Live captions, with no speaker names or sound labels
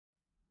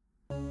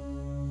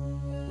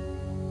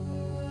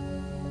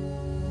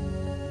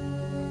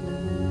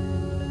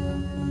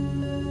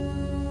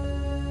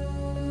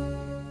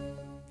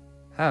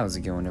How's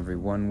it going,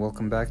 everyone?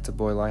 Welcome back to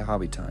Boylai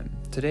Hobby Time.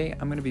 Today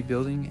I'm going to be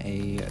building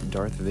a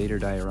Darth Vader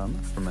diorama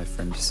for my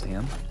friend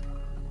Sam.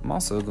 I'm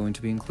also going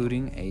to be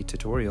including a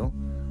tutorial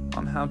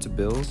on how to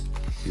build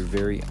your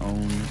very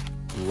own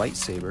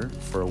lightsaber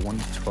for a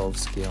 1:12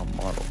 scale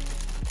model.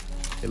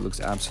 It looks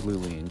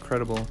absolutely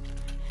incredible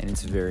and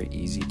it's very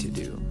easy to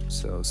do,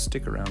 so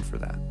stick around for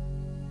that.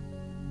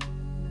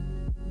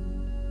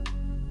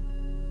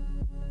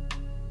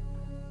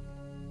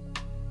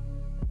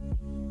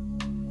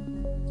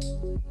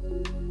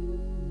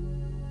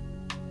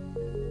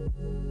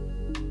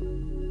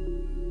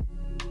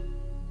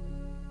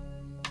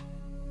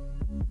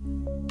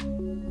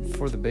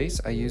 For the base,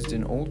 I used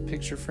an old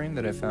picture frame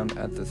that I found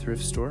at the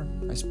thrift store.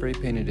 I spray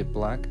painted it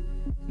black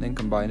and then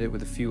combined it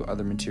with a few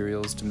other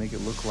materials to make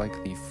it look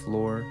like the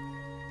floor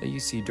that you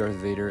see Darth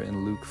Vader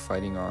and Luke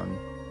fighting on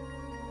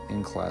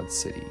in Cloud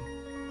City.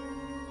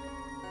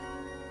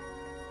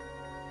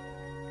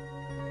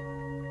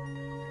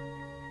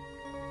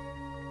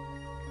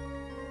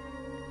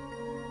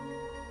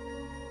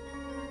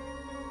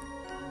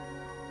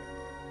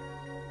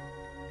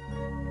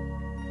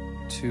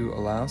 To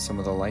allow some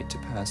of the light to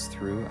pass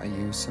through, I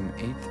use some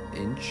 1/8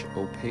 inch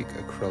opaque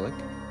acrylic.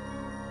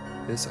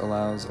 This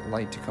allows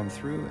light to come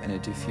through and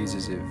it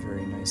diffuses it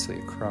very nicely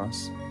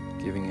across,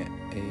 giving it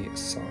a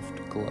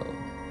soft glow.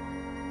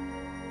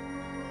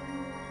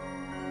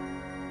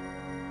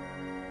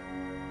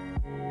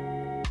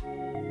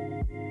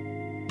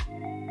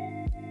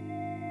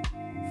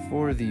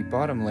 For the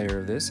bottom layer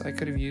of this, I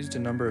could have used a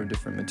number of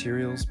different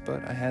materials,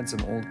 but I had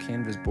some old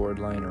canvas board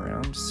lying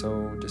around,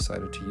 so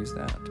decided to use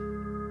that.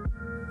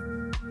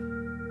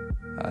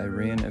 I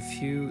ran a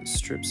few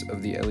strips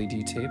of the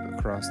LED tape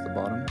across the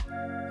bottom.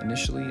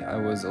 Initially, I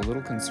was a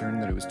little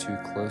concerned that it was too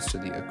close to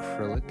the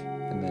acrylic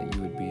and that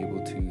you would be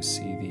able to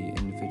see the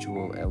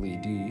individual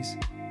LEDs,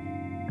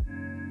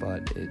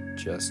 but it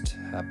just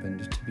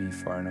happened to be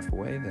far enough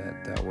away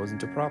that that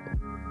wasn't a problem.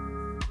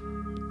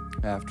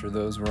 After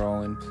those were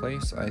all in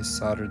place, I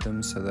soldered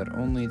them so that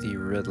only the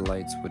red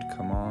lights would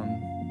come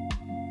on.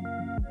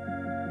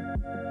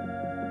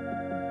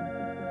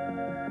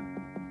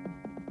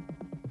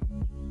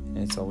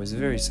 It's always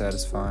very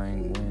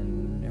satisfying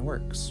when it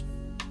works.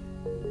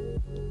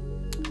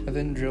 I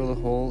then drill a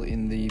hole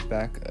in the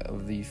back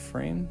of the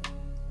frame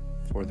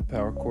for the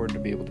power cord to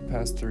be able to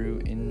pass through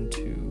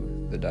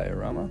into the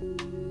diorama.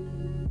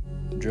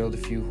 I drilled a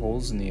few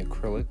holes in the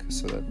acrylic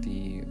so that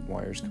the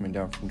wires coming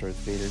down from Darth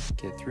Vader could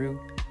get through,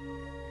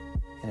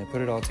 and I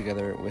put it all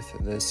together with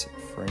this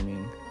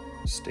framing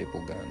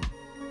staple gun.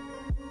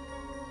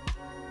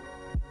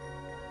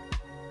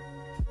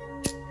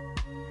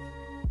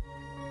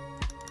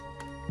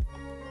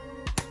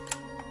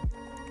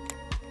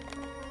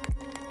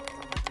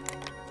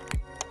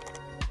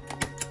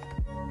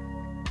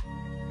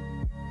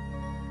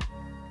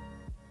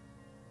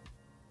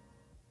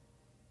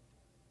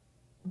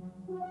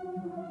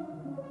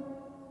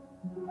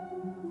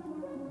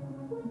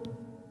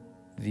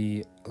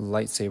 The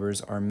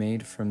lightsabers are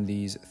made from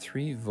these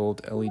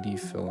 3-volt LED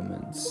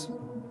filaments.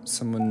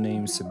 Someone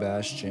named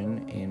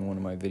Sebastian in one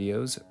of my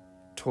videos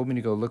told me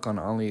to go look on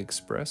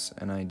AliExpress,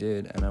 and I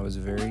did, and I was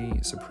very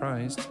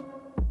surprised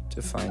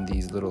to find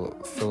these little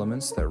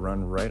filaments that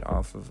run right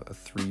off of a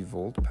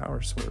 3-volt power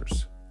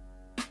source.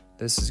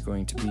 This is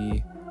going to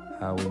be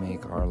how we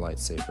make our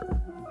lightsaber.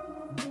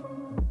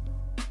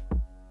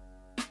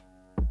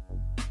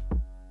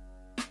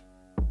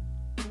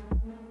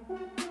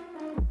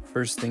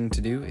 First thing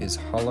to do is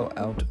hollow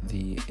out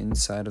the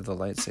inside of the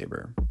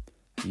lightsaber.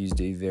 I used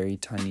a very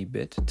tiny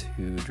bit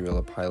to drill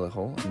a pilot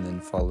hole and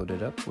then followed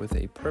it up with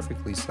a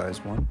perfectly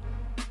sized one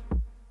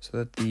so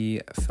that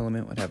the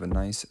filament would have a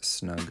nice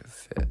snug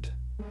fit.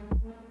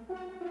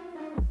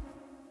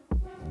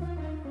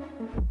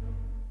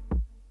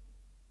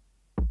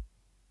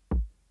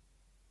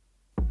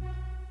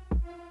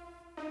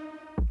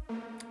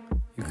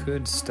 You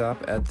could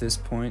stop at this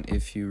point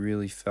if you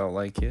really felt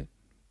like it,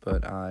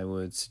 but I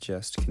would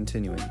suggest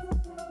continuing.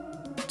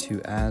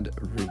 To add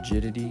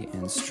rigidity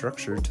and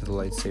structure to the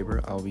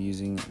lightsaber, I'll be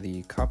using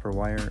the copper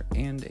wire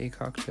and a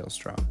cocktail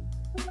straw.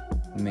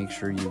 Make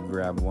sure you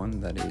grab one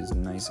that is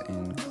nice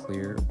and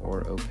clear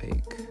or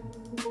opaque.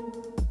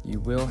 You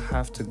will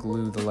have to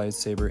glue the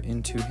lightsaber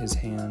into his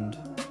hand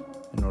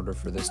in order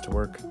for this to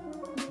work.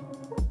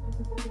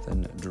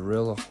 Then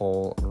drill a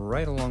hole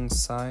right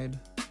alongside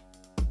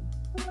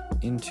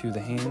into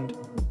the hand.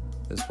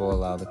 This will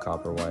allow the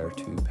copper wire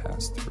to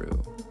pass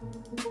through.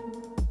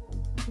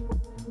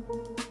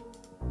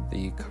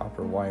 The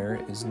copper wire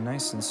is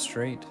nice and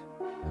straight,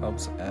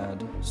 helps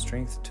add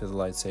strength to the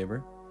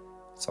lightsaber.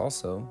 It's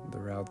also the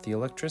route the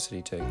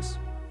electricity takes.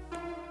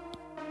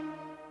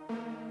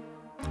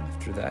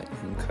 After that, you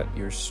can cut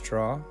your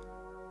straw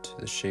to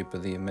the shape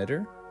of the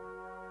emitter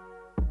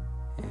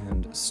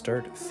and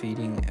start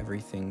feeding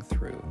everything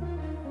through.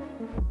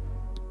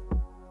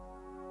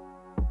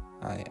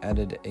 I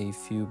added a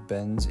few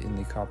bends in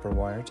the copper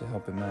wire to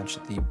help it match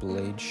the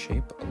blade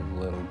shape a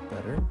little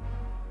better.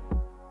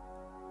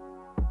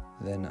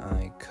 Then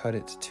I cut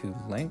it to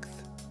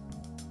length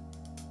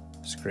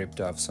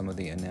scraped off some of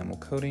the enamel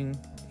coating,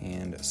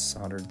 and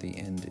soldered the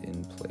end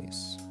in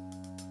place.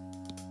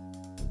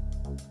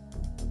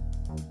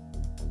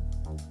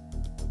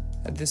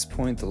 At this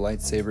point, the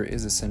lightsaber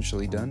is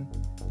essentially done.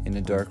 In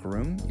a dark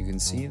room, you can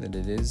see that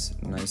it is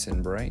nice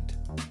and bright.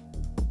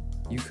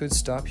 You could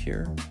stop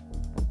here,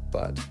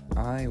 but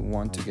I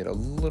want to get a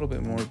little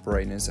bit more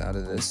brightness out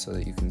of this so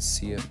that you can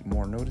see it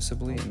more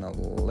noticeably in the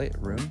lit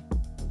room.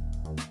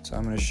 So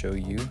I'm going to show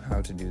you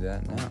how to do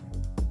that now.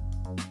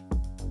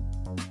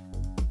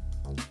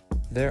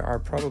 There are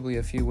probably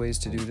a few ways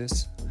to do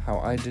this. How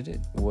I did it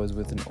was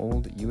with an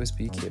old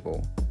USB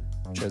cable,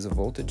 which has a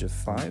voltage of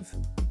 5.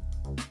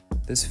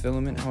 This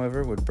filament,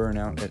 however, would burn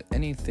out at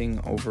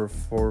anything over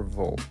 4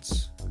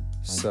 volts.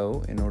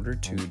 So, in order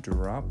to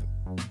drop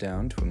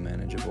down to a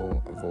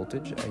manageable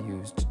voltage, I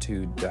used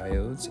 2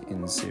 diodes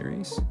in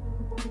series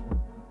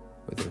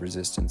with a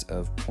resistance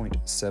of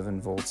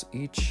 0.7 volts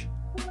each,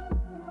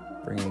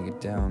 bringing it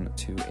down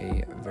to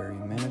a very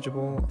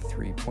manageable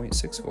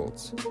 3.6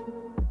 volts.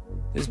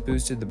 This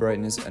boosted the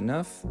brightness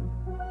enough.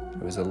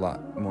 It was a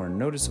lot more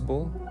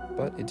noticeable,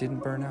 but it didn't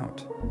burn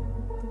out.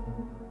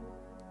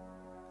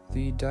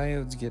 The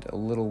diodes get a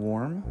little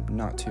warm,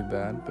 not too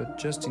bad, but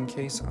just in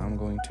case, I'm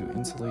going to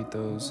insulate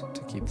those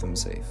to keep them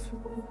safe.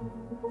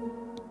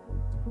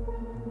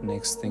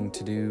 Next thing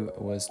to do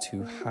was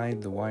to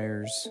hide the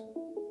wires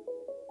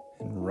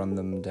and run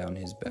them down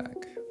his back.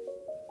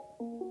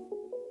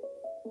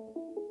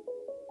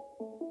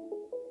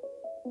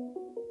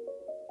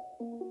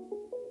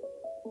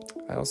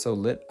 I also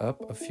lit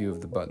up a few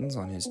of the buttons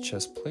on his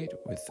chest plate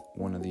with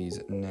one of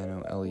these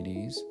nano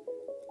LEDs.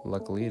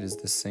 Luckily, it is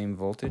the same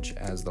voltage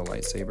as the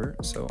lightsaber,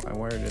 so I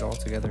wired it all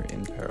together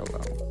in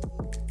parallel.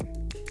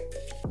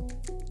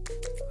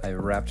 I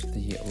wrapped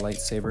the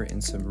lightsaber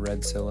in some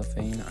red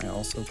cellophane. I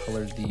also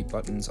colored the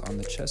buttons on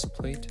the chest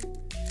plate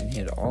and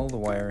hid all the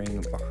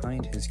wiring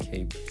behind his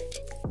cape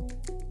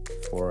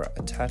for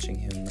attaching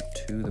him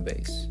to the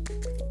base.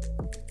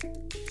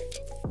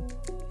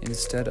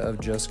 Instead of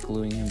just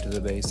gluing him to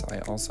the base, I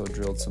also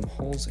drilled some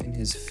holes in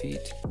his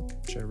feet,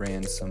 which I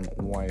ran some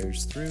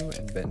wires through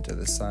and bent to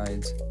the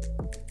sides.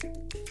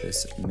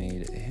 This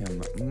made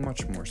him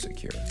much more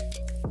secure.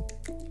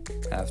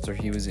 After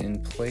he was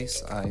in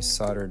place, I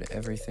soldered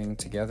everything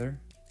together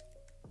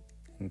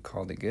and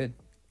called it good.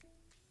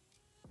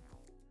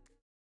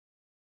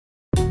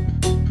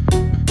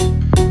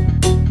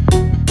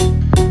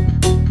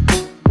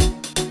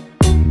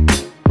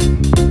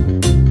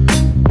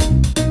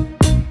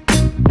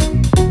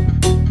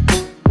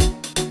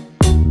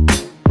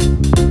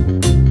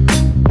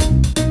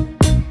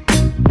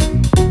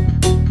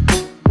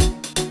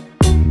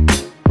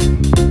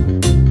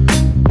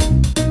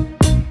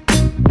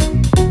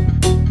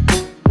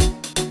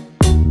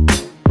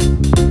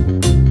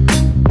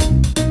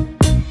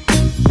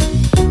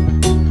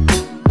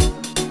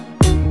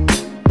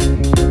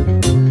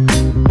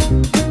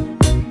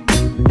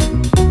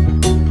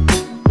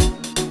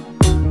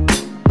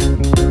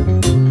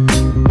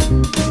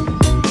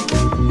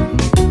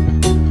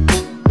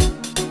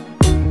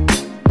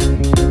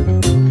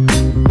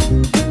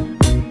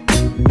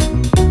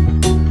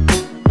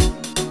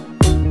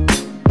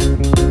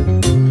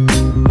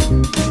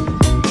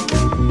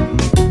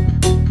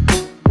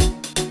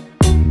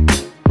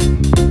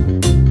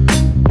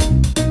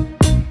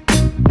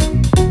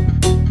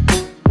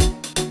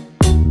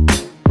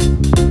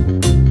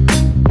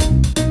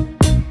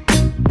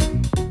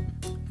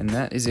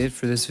 That is it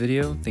for this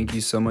video. Thank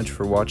you so much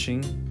for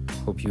watching.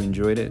 Hope you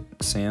enjoyed it.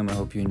 Sam, I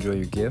hope you enjoy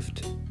your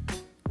gift.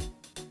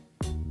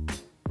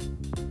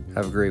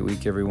 Have a great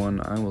week,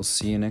 everyone. I will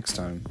see you next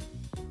time.